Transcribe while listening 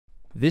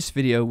This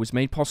video was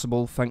made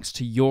possible thanks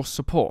to your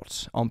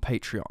support on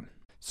Patreon.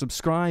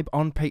 Subscribe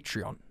on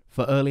Patreon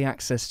for early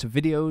access to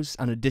videos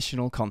and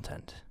additional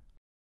content.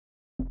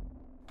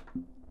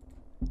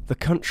 The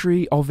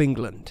country of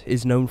England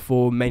is known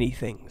for many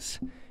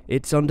things.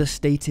 Its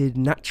understated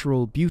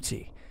natural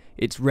beauty,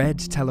 its red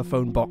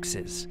telephone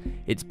boxes,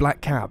 its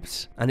black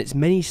cabs, and its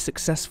many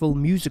successful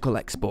musical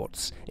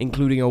exports,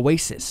 including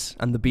Oasis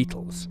and The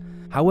Beatles.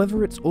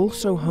 However, it's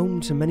also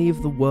home to many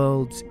of the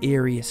world's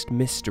eeriest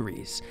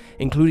mysteries,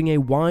 including a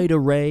wide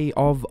array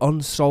of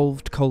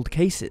unsolved cold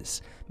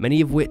cases,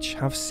 many of which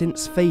have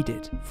since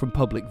faded from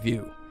public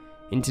view.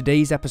 In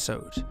today's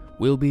episode,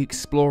 we'll be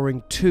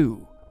exploring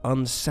 2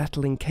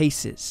 unsettling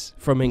cases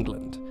from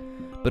England.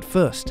 But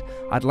first,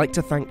 I'd like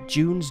to thank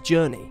June's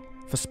Journey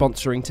for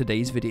sponsoring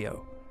today's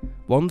video.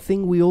 One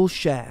thing we all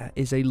share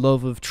is a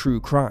love of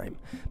true crime,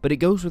 but it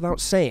goes without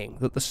saying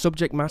that the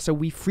subject matter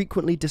we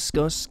frequently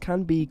discuss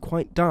can be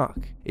quite dark.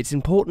 It's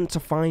important to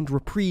find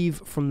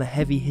reprieve from the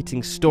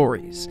heavy-hitting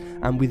stories,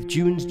 and with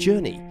June's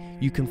Journey,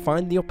 you can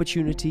find the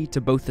opportunity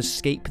to both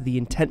escape the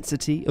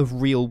intensity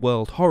of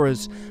real-world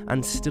horrors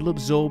and still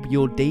absorb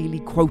your daily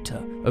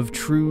quota of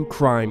true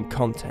crime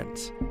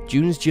content.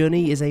 June's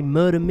Journey is a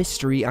murder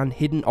mystery and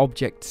hidden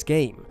objects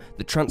game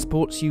that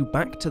transports you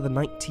back to the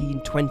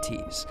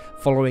 1920s,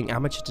 following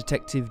amateur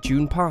detective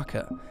June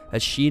Parker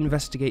as she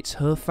investigates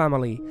her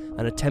family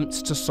and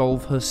attempts to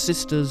solve her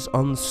sister's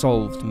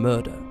unsolved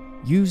murder.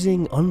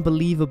 Using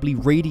unbelievably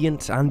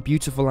radiant and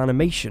beautiful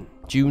animation,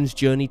 June's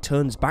Journey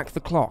turns back the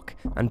clock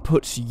and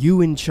puts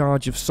you in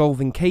charge of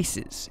solving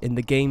cases in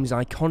the game's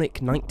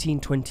iconic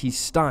 1920s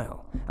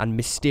style and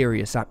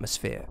mysterious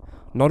atmosphere.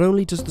 Not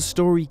only does the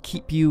story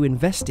keep you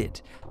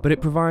invested, but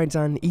it provides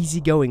an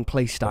easygoing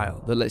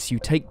playstyle that lets you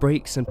take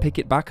breaks and pick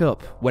it back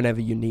up whenever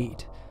you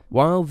need.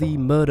 While the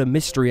murder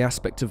mystery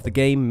aspect of the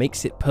game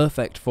makes it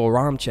perfect for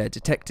armchair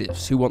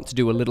detectives who want to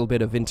do a little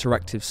bit of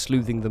interactive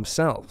sleuthing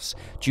themselves,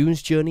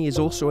 June's Journey is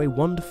also a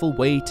wonderful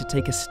way to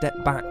take a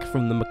step back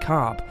from the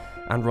macabre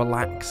and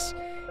relax.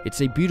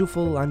 It's a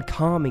beautiful and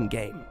calming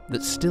game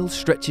that still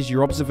stretches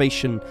your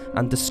observation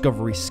and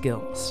discovery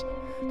skills.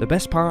 The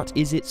best part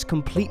is it's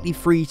completely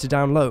free to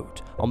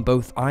download on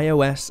both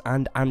iOS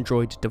and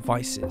Android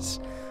devices.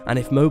 And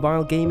if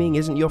mobile gaming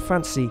isn't your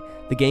fancy,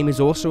 the game is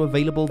also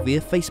available via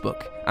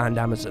Facebook and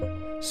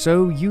Amazon.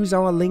 So use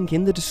our link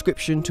in the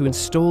description to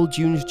install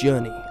June's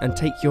Journey and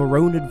take your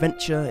own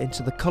adventure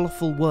into the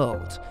colourful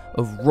world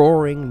of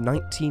roaring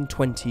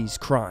 1920s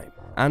crime,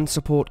 and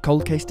support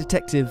Cold Case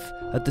Detective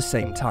at the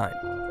same time.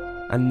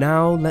 And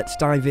now let's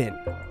dive in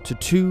to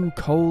 2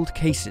 cold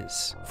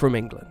cases from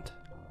England.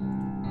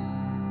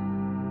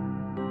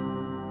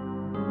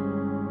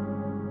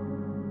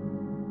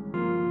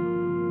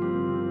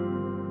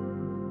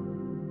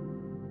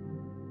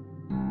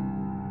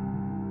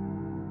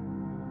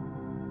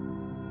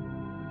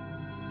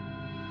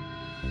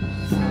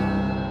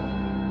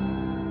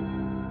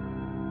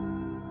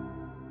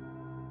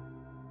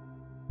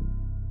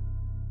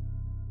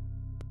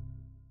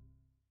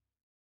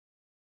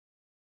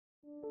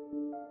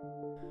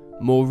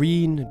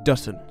 Maureen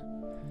Dutton.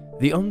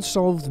 The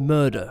unsolved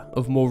murder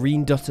of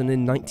Maureen Dutton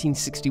in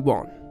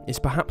 1961 is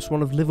perhaps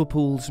one of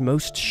Liverpool's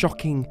most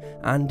shocking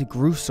and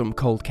gruesome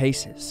cold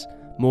cases.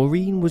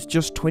 Maureen was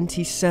just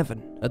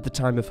 27 at the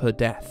time of her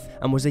death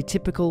and was a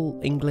typical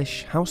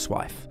English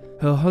housewife.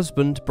 Her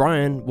husband,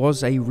 Brian,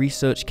 was a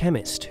research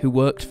chemist who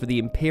worked for the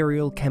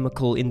Imperial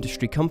Chemical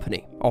Industry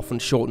Company, often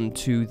shortened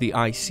to the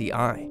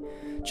ICI.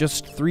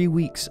 Just 3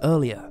 weeks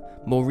earlier,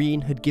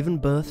 Maureen had given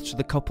birth to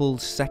the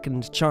couple's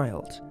second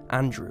child,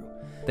 Andrew.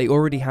 They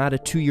already had a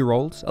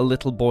 2-year-old, a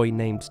little boy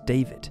named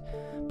David.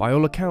 By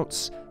all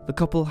accounts, the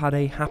couple had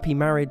a happy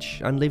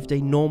marriage and lived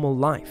a normal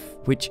life,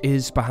 which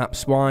is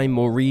perhaps why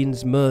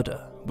Maureen's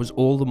murder was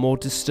all the more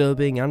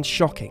disturbing and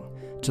shocking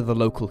to the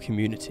local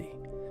community.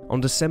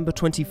 On December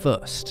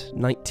 21st,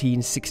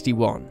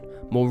 1961,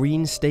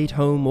 Maureen stayed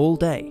home all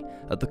day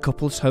at the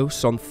couple's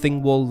house on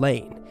Thingwall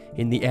Lane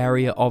in the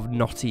area of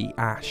Knotty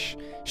Ash.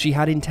 She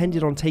had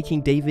intended on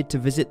taking David to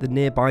visit the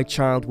nearby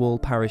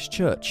Childwall Parish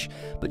Church,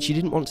 but she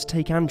didn't want to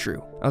take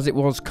Andrew, as it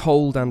was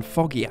cold and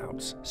foggy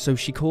out, so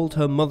she called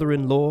her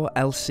mother-in-law,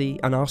 Elsie,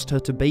 and asked her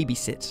to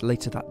babysit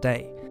later that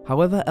day.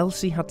 However,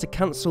 Elsie had to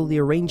cancel the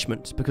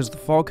arrangement because the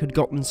fog had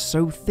gotten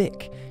so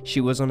thick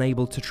she was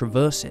unable to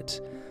traverse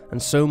it,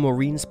 and so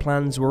Maureen's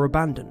plans were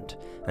abandoned,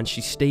 and she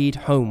stayed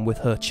home with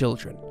her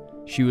children.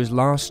 She was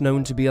last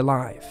known to be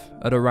alive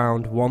at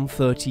around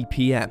 1:30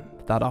 PM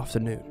that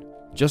afternoon.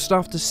 Just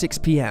after 6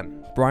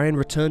 PM, Brian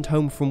returned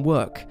home from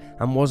work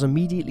and was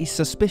immediately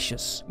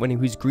suspicious when he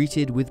was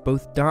greeted with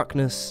both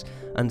darkness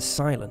and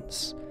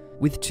silence.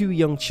 With 2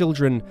 young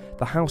children,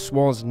 the house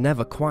was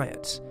never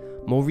quiet.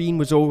 Maureen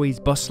was always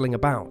bustling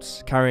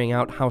about, carrying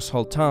out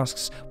household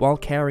tasks while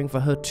caring for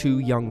her 2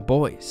 young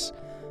boys.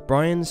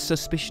 Brian's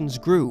suspicions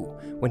grew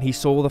when he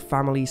saw the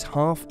family's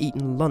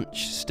half-eaten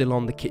lunch still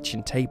on the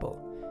kitchen table.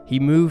 He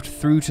moved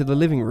through to the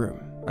living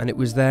room, and it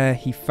was there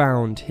he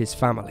found his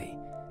family.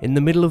 In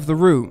the middle of the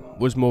room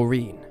was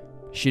Maureen.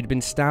 She had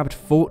been stabbed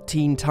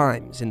 14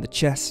 times in the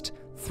chest,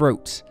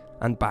 throat,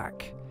 and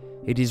back.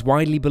 It is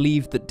widely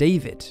believed that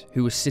David,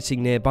 who was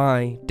sitting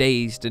nearby,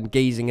 dazed and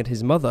gazing at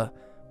his mother,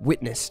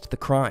 witnessed the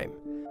crime.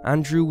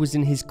 Andrew was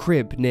in his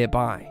crib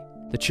nearby.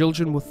 The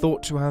children were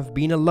thought to have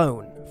been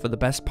alone for the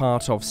best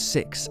part of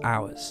 6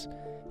 hours.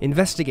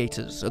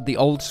 Investigators at the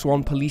Old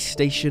Swan police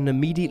station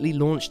immediately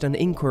launched an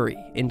inquiry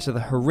into the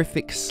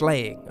horrific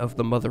slaying of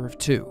the mother of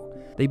two.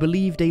 They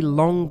believed a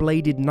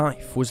long-bladed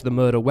knife was the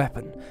murder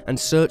weapon and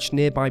searched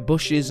nearby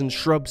bushes and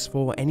shrubs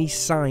for any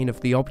sign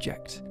of the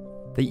object.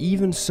 They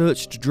even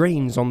searched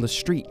drains on the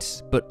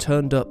streets, but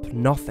turned up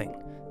nothing.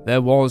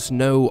 There was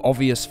no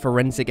obvious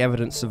forensic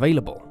evidence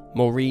available.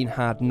 Maureen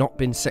had not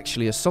been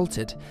sexually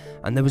assaulted,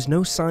 and there was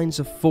no signs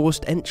of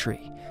forced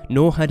entry,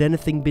 nor had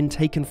anything been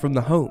taken from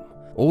the home,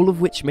 all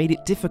of which made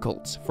it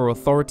difficult for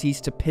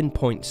authorities to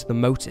pinpoint the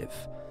motive.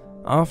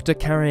 After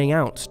carrying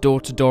out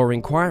door-to-door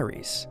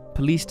inquiries,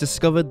 police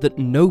discovered that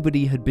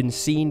nobody had been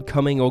seen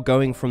coming or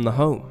going from the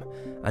home,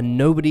 and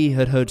nobody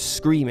had heard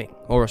screaming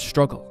or a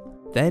struggle.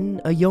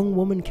 Then a young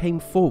woman came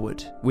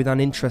forward with an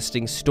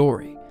interesting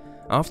story.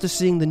 After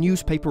seeing the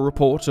newspaper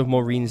report of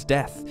Maureen's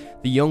death,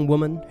 the young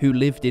woman, who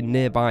lived in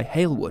nearby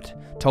Halewood,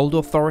 told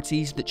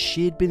authorities that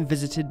she had been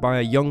visited by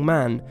a young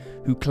man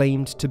who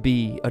claimed to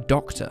be a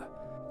doctor.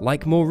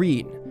 Like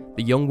Maureen,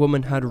 the young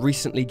woman had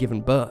recently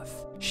given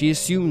birth. She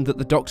assumed that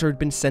the doctor had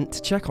been sent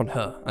to check on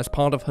her as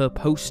part of her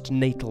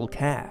postnatal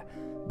care,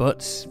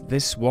 but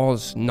this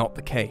was not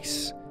the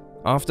case.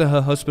 After her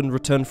husband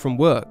returned from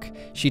work,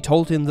 she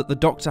told him that the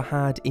doctor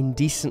had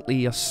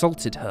indecently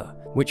assaulted her,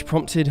 which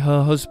prompted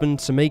her husband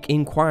to make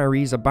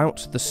inquiries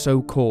about the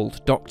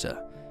so-called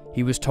doctor.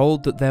 He was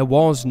told that there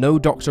was no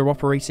doctor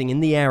operating in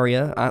the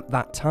area at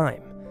that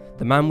time.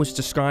 The man was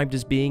described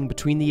as being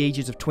between the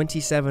ages of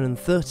 27 and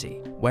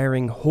 30,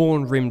 wearing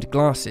horn-rimmed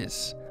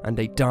glasses and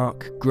a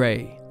dark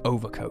grey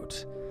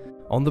overcoat.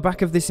 On the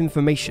back of this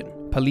information,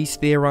 police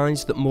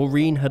theorized that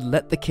Maureen had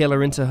let the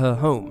killer into her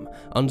home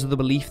under the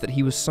belief that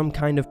he was some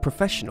kind of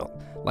professional,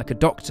 like a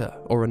doctor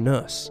or a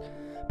nurse.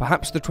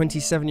 Perhaps the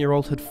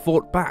 27-year-old had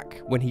fought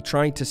back when he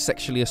tried to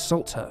sexually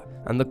assault her,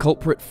 and the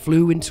culprit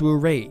flew into a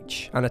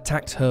rage and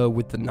attacked her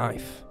with the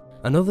knife.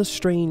 Another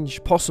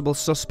strange possible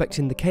suspect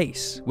in the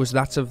case was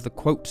that of the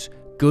quote,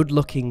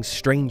 good-looking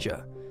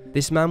stranger.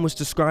 This man was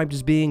described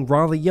as being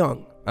rather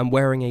young and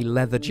wearing a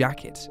leather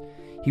jacket.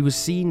 He was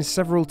seen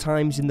several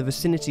times in the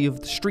vicinity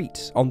of the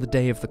street on the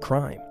day of the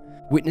crime.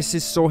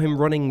 Witnesses saw him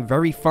running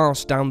very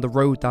fast down the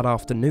road that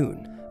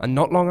afternoon, and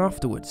not long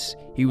afterwards,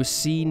 he was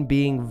seen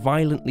being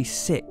violently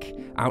sick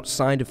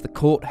outside of the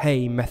Court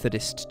Hay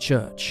Methodist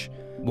Church.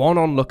 One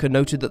onlooker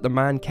noted that the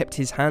man kept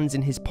his hands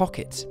in his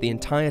pockets the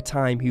entire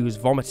time he was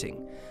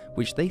vomiting,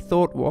 which they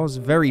thought was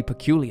very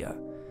peculiar.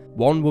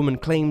 One woman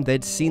claimed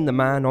they'd seen the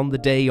man on the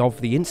day of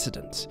the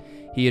incident.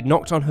 He had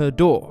knocked on her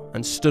door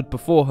and stood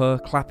before her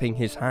clapping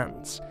his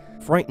hands.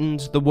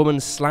 Frightened, the woman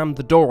slammed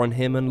the door on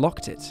him and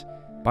locked it.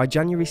 By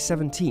January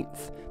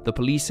 17th, the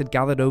police had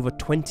gathered over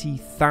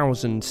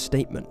 20,000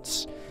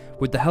 statements.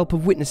 With the help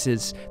of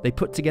witnesses, they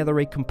put together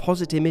a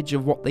composite image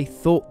of what they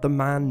thought the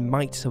man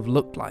might have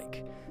looked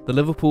like. The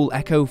Liverpool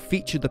Echo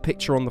featured the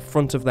picture on the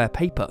front of their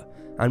paper,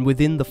 and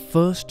within the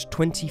first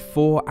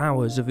 24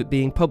 hours of it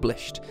being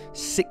published,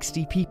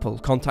 60 people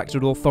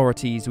contacted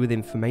authorities with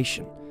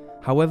information.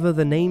 However,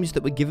 the names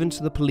that were given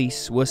to the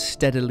police were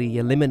steadily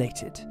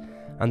eliminated,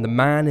 and the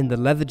man in the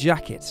leather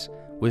jacket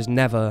was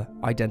never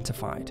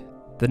identified.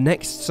 The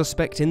next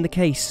suspect in the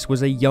case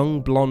was a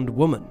young blonde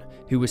woman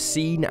who was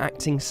seen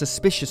acting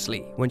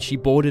suspiciously when she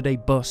boarded a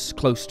bus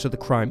close to the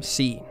crime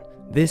scene.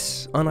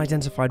 This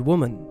unidentified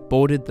woman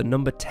boarded the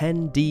number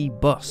 10D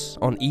bus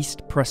on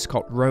East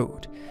Prescott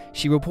Road.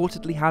 She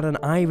reportedly had an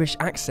Irish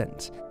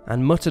accent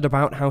and muttered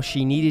about how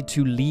she needed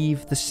to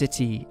leave the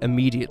city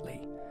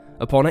immediately.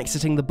 Upon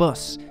exiting the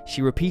bus,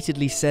 she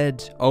repeatedly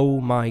said, "Oh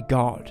my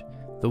God."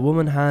 The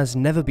woman has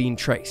never been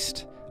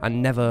traced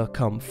and never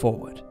come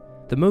forward.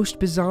 The most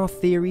bizarre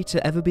theory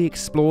to ever be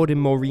explored in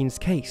Maureen's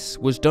case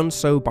was done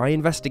so by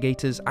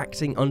investigators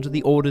acting under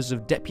the orders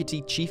of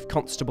Deputy Chief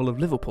Constable of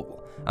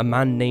Liverpool, a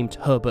man named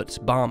Herbert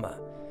Balmer.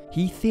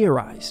 He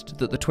theorized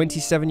that the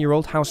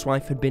 27-year-old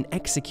housewife had been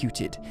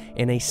executed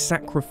in a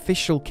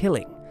sacrificial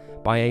killing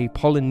by a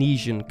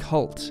Polynesian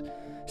cult.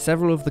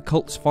 Several of the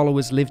cult's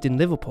followers lived in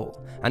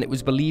Liverpool, and it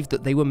was believed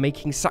that they were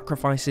making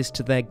sacrifices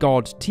to their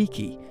god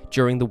Tiki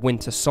during the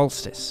winter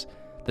solstice,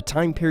 the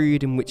time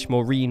period in which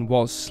Maureen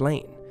was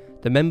slain.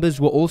 The members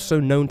were also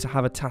known to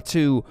have a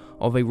tattoo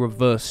of a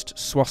reversed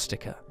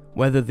swastika.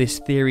 Whether this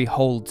theory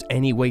holds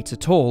any weight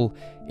at all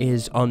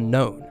is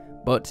unknown,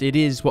 but it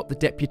is what the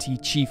Deputy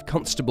Chief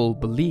Constable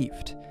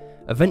believed.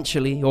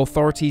 Eventually,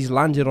 authorities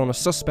landed on a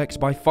suspect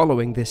by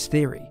following this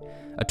theory.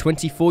 A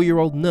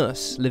 24-year-old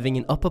nurse living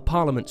in Upper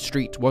Parliament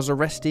Street was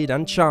arrested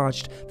and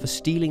charged for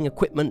stealing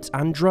equipment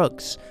and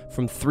drugs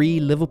from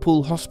 3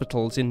 Liverpool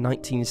hospitals in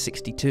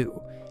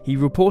 1962. He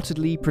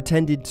reportedly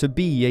pretended to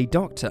be a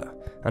doctor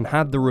and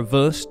had the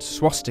reversed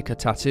swastika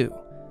tattoo.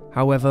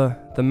 However,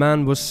 the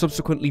man was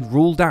subsequently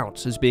ruled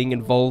out as being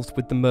involved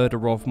with the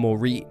murder of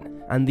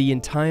Maureen, and the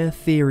entire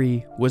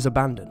theory was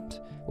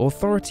abandoned.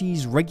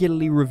 Authorities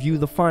regularly review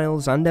the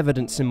files and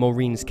evidence in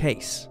Maureen's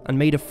case, and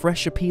made a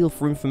fresh appeal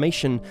for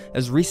information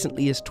as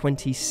recently as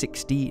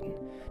 2016.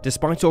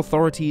 Despite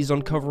authorities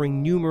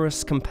uncovering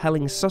numerous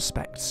compelling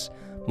suspects,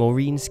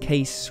 Maureen's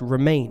case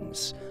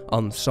remains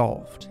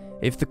unsolved.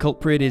 If the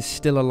culprit is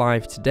still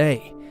alive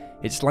today,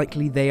 it's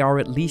likely they are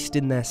at least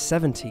in their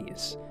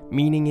 70s,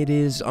 meaning it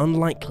is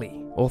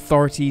unlikely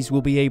authorities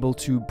will be able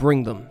to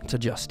bring them to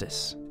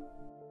justice.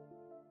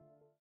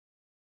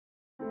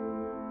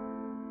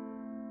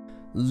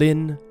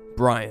 Lyn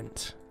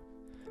Bryant.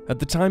 At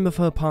the time of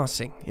her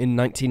passing in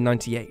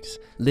 1998,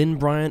 Lyn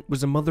Bryant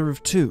was a mother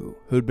of two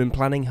who had been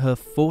planning her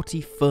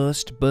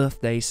 41st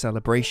birthday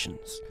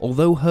celebrations.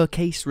 Although her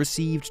case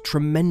received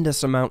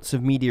tremendous amounts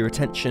of media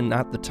attention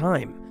at the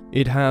time,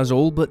 it has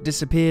all but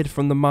disappeared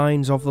from the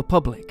minds of the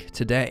public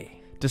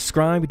today.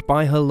 Described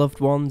by her loved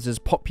ones as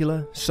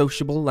popular,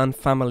 sociable and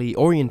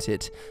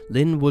family-oriented,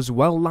 Lyn was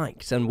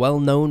well-liked and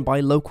well-known by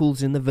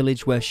locals in the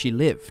village where she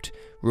lived,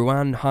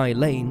 Ruan High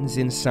Lanes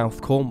in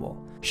South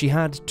Cornwall. She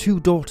had two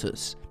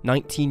daughters,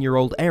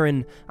 19-year-old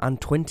Erin and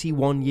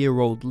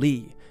 21-year-old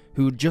Lee,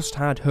 who'd just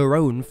had her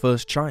own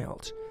first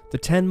child. The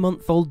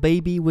 10-month-old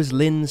baby was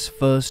Lyn's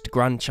first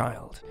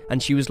grandchild,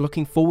 and she was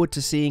looking forward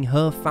to seeing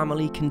her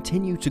family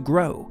continue to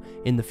grow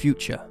in the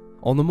future.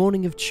 On the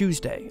morning of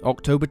Tuesday,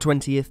 October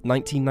 20th,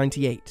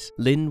 1998,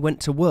 Lyn went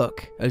to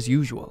work as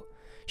usual.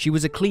 She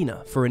was a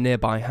cleaner for a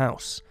nearby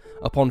house.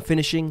 Upon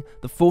finishing,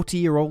 the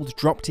 40-year-old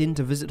dropped in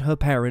to visit her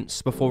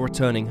parents before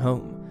returning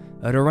home.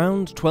 At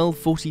around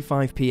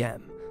 12:45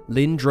 p.m,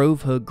 Lyn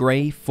drove her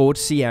grey Ford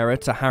Sierra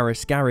to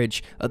Harris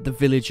Garage at the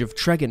village of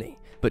Tregony,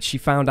 but she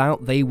found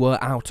out they were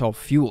out of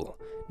fuel.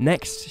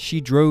 Next,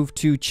 she drove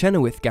to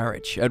Chenoweth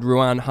Garage at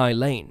Ruan High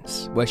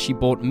Lanes, where she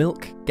bought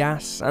milk,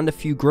 gas and a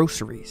few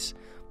groceries.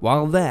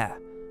 While there,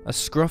 a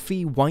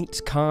scruffy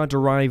white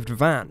car-derived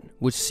van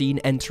was seen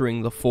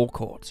entering the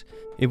forecourt.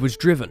 It was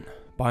driven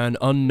by an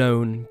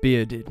unknown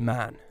bearded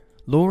man.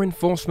 Law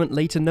enforcement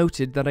later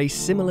noted that a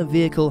similar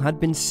vehicle had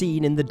been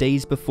seen in the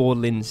days before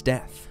Lyn's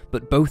death,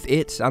 but both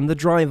it and the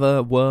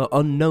driver were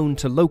unknown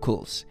to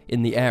locals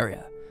in the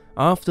area.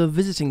 After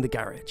visiting the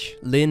garage,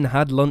 Lyn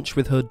had lunch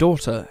with her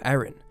daughter,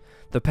 Erin.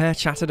 The pair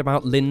chatted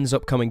about Lyn's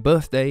upcoming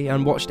birthday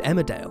and watched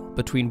Emmerdale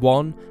between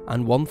 1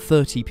 and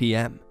 1:30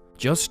 p.m.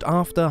 Just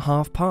after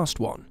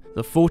 1:30,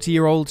 the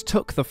 40-year-old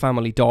took the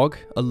family dog,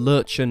 a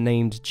lurcher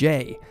named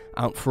Jay,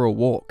 out for a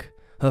walk.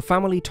 Her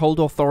family told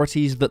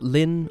authorities that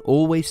Lyn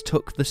always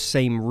took the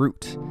same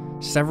route.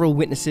 Several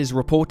witnesses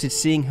reported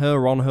seeing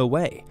her on her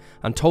way,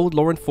 and told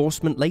law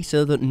enforcement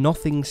later that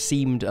nothing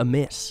seemed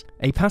amiss.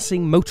 A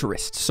passing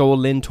motorist saw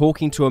Lyn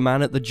talking to a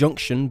man at the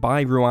junction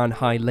by Ruan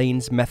High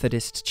Lanes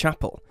Methodist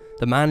Chapel.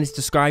 The man is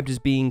described as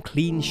being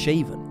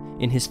clean-shaven,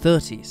 in his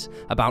 30s,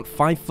 about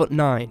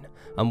 5'9",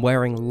 and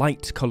wearing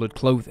light-coloured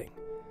clothing.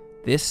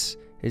 This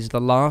is the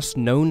last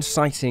known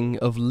sighting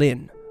of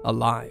Lyn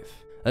alive.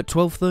 At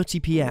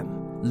 12:30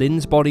 p.m,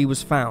 Lyn's body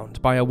was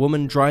found by a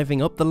woman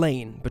driving up the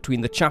lane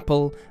between the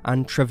chapel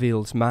and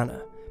Treville's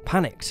Manor.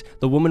 Panicked,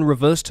 the woman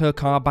reversed her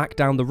car back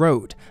down the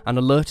road and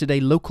alerted a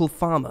local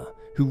farmer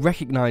who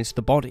recognised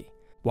the body.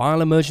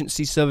 While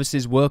emergency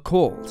services were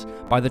called,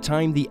 by the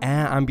time the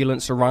air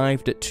ambulance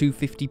arrived at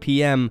 2:50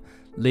 p.m,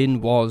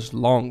 Lyn was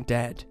long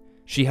dead.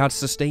 She had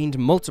sustained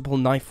multiple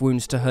knife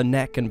wounds to her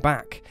neck and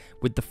back,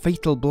 with the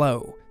fatal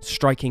blow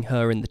striking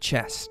her in the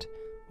chest.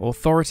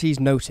 Authorities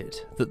noted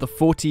that the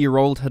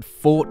 40-year-old had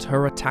fought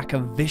her attacker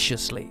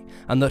viciously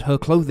and that her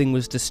clothing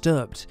was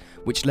disturbed,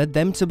 which led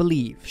them to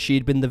believe she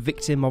had been the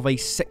victim of a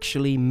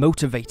sexually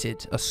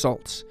motivated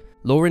assault.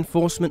 Law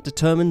enforcement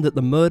determined that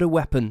the murder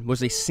weapon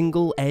was a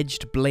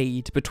single-edged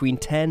blade between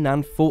 10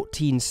 and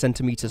 14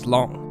 centimeters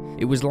long.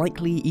 It was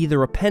likely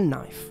either a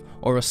penknife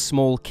or a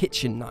small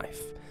kitchen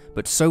knife,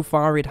 but so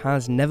far it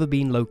has never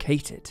been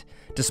located,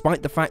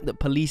 despite the fact that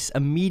police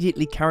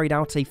immediately carried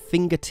out a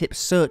fingertip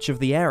search of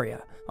the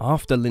area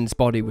after Lyn's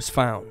body was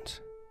found.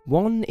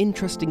 One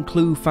interesting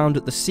clue found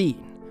at the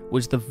scene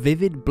was the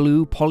vivid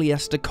blue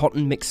polyester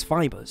cotton mix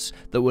fibers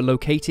that were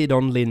located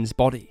on Lyn's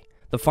body.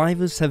 The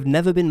fibers have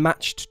never been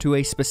matched to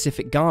a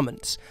specific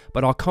garment,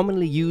 but are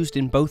commonly used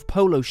in both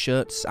polo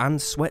shirts and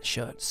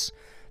sweatshirts.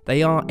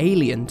 They are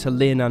alien to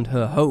Lyn and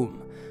her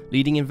home,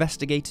 leading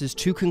investigators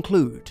to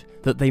conclude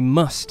that they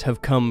must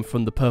have come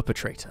from the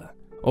perpetrator.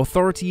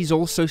 Authorities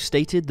also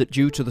stated that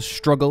due to the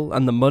struggle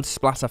and the mud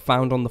splatter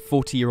found on the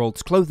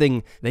 40-year-old's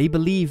clothing, they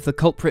believe the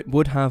culprit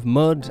would have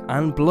mud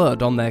and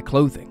blood on their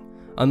clothing.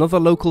 Another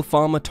local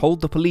farmer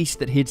told the police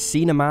that he'd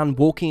seen a man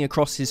walking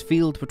across his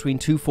field between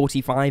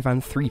 2:45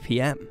 and 3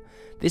 p.m.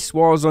 This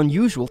was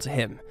unusual to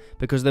him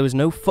because there was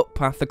no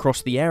footpath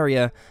across the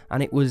area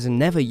and it was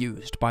never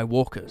used by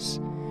walkers.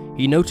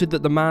 He noted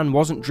that the man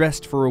wasn't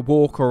dressed for a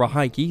walk or a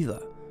hike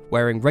either,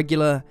 wearing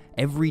regular,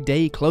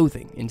 everyday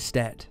clothing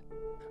instead.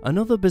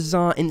 Another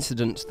bizarre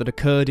incident that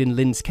occurred in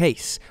Lyn's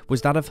case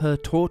was that of her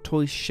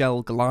tortoise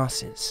shell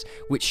glasses,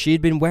 which she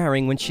had been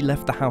wearing when she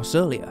left the house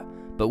earlier,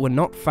 but were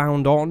not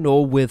found on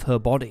or with her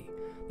body.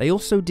 They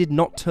also did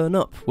not turn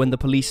up when the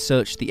police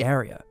searched the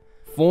area.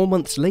 4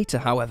 months later,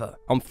 however,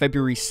 on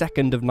February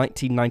 2nd of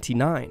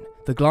 1999,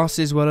 the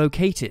glasses were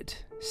located,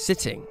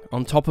 sitting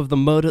on top of the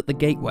mud at the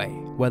gateway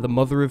where the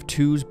mother of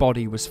two's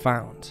body was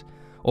found.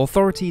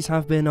 Authorities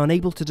have been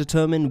unable to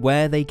determine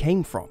where they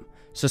came from,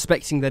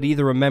 suspecting that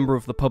either a member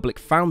of the public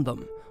found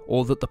them,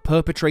 or that the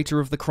perpetrator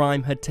of the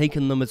crime had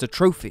taken them as a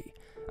trophy,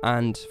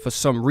 and, for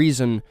some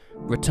reason,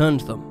 returned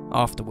them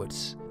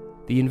afterwards.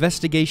 The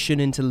investigation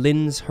into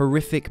Lyn's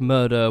horrific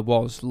murder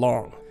was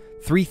long.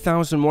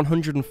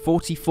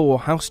 3,144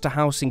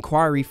 house-to-house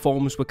inquiry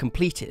forms were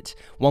completed,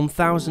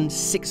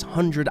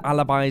 1,600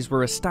 alibis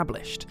were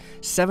established,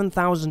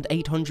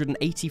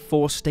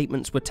 7,884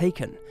 statements were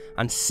taken,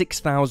 and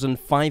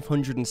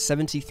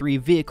 6,573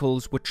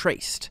 vehicles were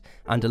traced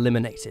and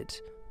eliminated.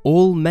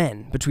 All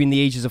men between the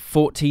ages of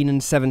 14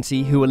 and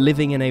 70 who were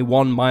living in a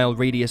 1-mile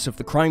radius of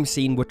the crime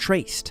scene were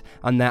traced,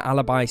 and their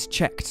alibis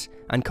checked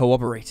and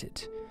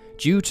corroborated.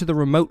 Due to the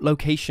remote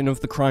location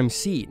of the crime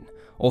scene,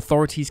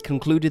 authorities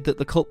concluded that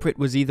the culprit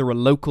was either a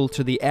local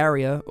to the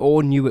area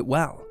or knew it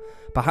well.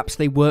 Perhaps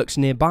they worked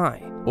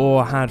nearby,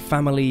 or had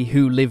family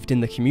who lived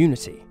in the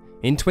community.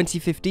 In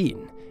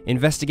 2015,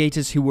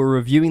 investigators who were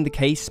reviewing the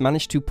case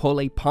managed to pull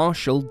a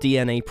partial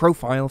DNA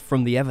profile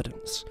from the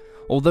evidence.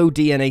 Although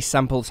DNA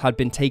samples had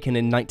been taken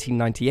in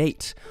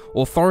 1998,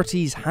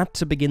 authorities had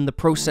to begin the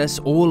process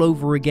all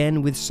over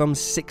again with some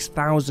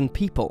 6,000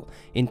 people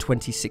in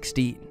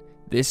 2016.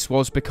 This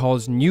was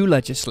because new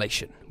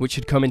legislation, which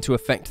had come into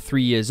effect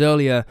 3 years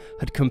earlier,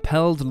 had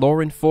compelled law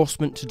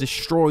enforcement to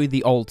destroy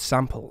the old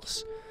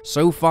samples.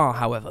 So far,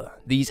 however,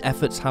 these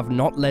efforts have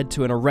not led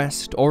to an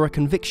arrest or a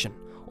conviction,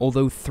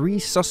 although 3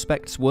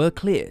 suspects were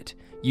cleared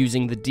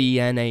using the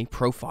DNA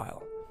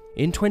profile.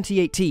 In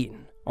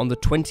 2018, on the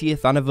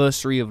 20th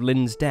anniversary of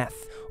Lyn's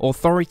death,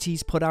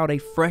 authorities put out a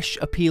fresh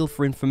appeal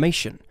for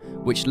information,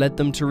 which led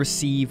them to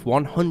receive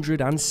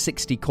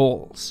 160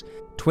 calls.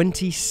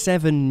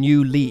 27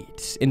 new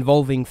leads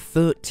involving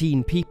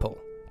 13 people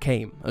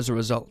came as a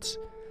result.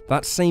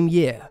 That same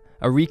year,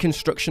 a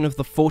reconstruction of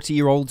the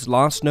 40-year-old's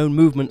last known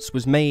movements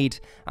was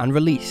made and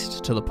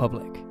released to the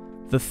public.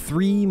 The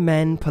 3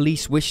 men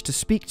police wish to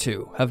speak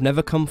to have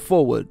never come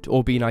forward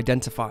or been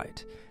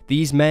identified.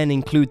 These men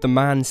include the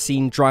man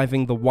seen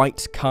driving the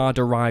white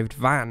car-derived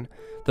van,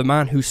 the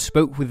man who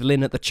spoke with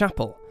Lyn at the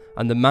chapel,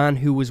 and the man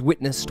who was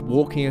witnessed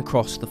walking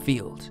across the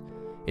field.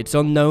 It's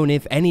unknown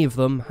if any of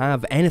them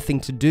have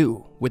anything to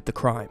do with the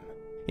crime.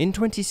 In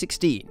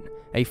 2016,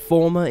 a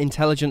former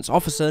intelligence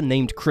officer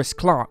named Chris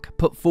Clark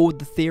put forward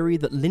the theory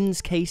that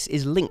Lyn's case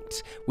is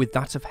linked with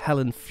that of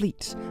Helen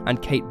Fleet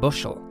and Kate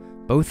Bushell,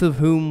 both of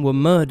whom were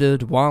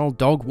murdered while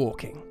dog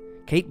walking.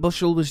 Kate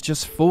Bushell was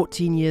just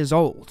 14 years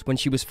old when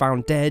she was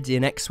found dead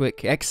in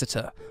Exwick,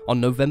 Exeter, on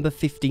November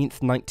 15,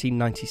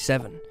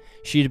 1997.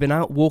 She had been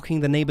out walking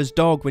the neighbour's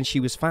dog when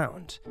she was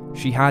found.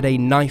 She had a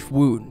knife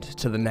wound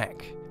to the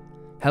neck.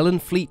 Helen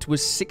Fleet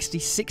was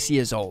 66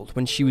 years old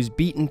when she was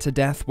beaten to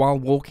death while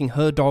walking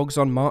her dogs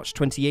on March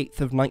 28th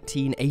of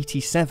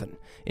 1987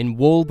 in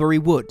Walbury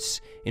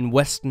Woods in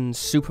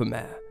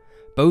Weston-super-Mare.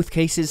 Both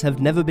cases have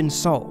never been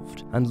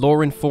solved, and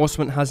law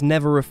enforcement has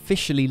never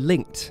officially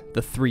linked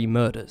the 3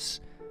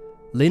 murders.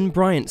 Lyn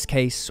Bryant's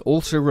case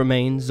also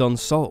remains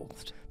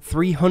unsolved.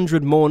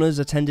 300 mourners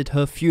attended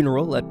her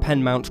funeral at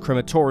Penmount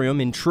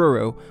Crematorium in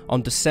Truro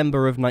on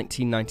December of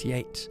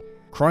 1998.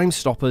 Crime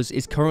Stoppers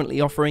is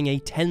currently offering a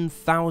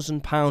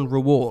 £10,000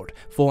 reward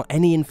for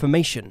any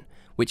information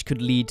which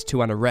could lead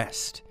to an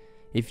arrest.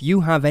 If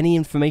you have any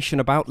information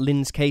about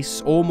Lyn's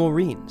case or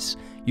Maureen's,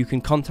 you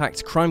can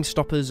contact Crime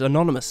Stoppers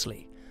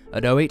anonymously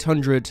at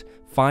 0800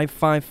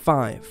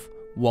 555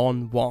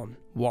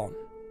 111.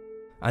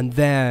 And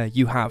there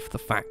you have the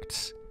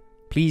facts.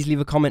 Please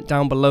leave a comment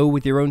down below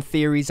with your own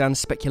theories and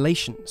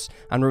speculations,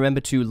 and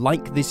remember to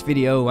like this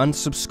video and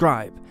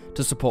subscribe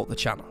to support the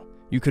channel.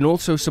 You can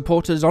also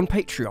support us on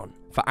Patreon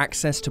for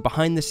access to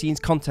behind-the-scenes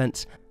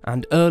content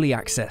and early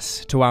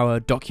access to our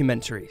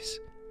documentaries.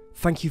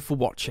 Thank you for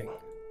watching.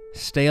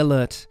 Stay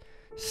alert,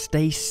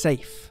 stay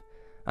safe,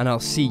 and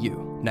I'll see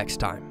you next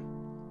time.